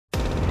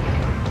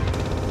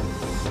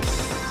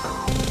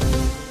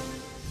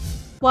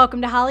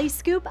Welcome to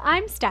Hollyscoop,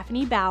 I'm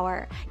Stephanie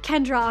Bauer.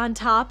 Kendra on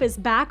Top is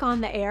back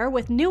on the air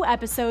with new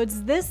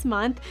episodes this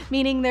month,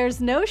 meaning there's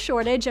no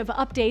shortage of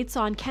updates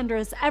on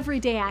Kendra's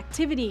everyday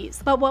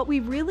activities. But what we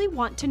really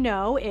want to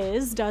know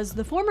is, does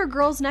the former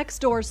Girls Next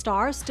Door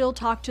star still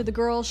talk to the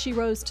girls she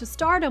rose to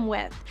stardom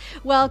with?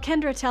 Well,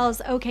 Kendra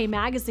tells OK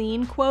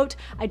Magazine, quote,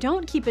 "I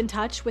don't keep in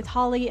touch with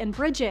Holly and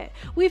Bridget.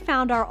 We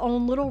found our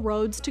own little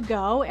roads to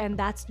go, and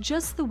that's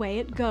just the way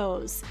it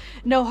goes."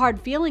 No hard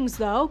feelings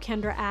though,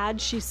 Kendra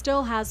adds she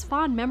still has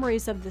fond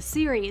memories of the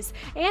series,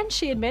 and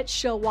she admits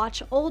she'll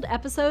watch old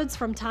episodes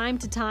from time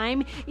to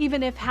time,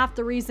 even if half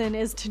the reason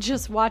is to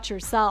just watch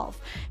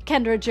herself.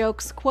 Kendra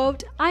jokes,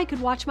 quote, "I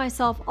could watch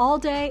myself all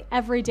day,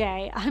 every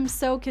day. I'm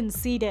so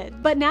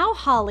conceited." But now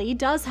Holly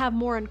does have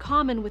more in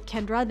common with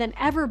Kendra than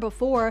ever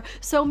before,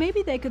 so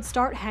maybe they could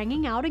start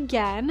hanging out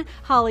again.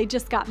 Holly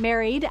just got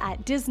married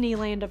at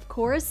Disneyland, of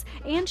course,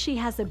 and she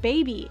has a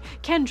baby.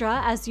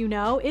 Kendra, as you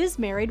know, is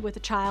married with a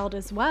child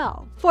as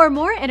well. For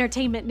more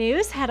entertainment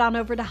news, head on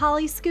over to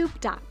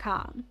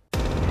Hollyscoop.com.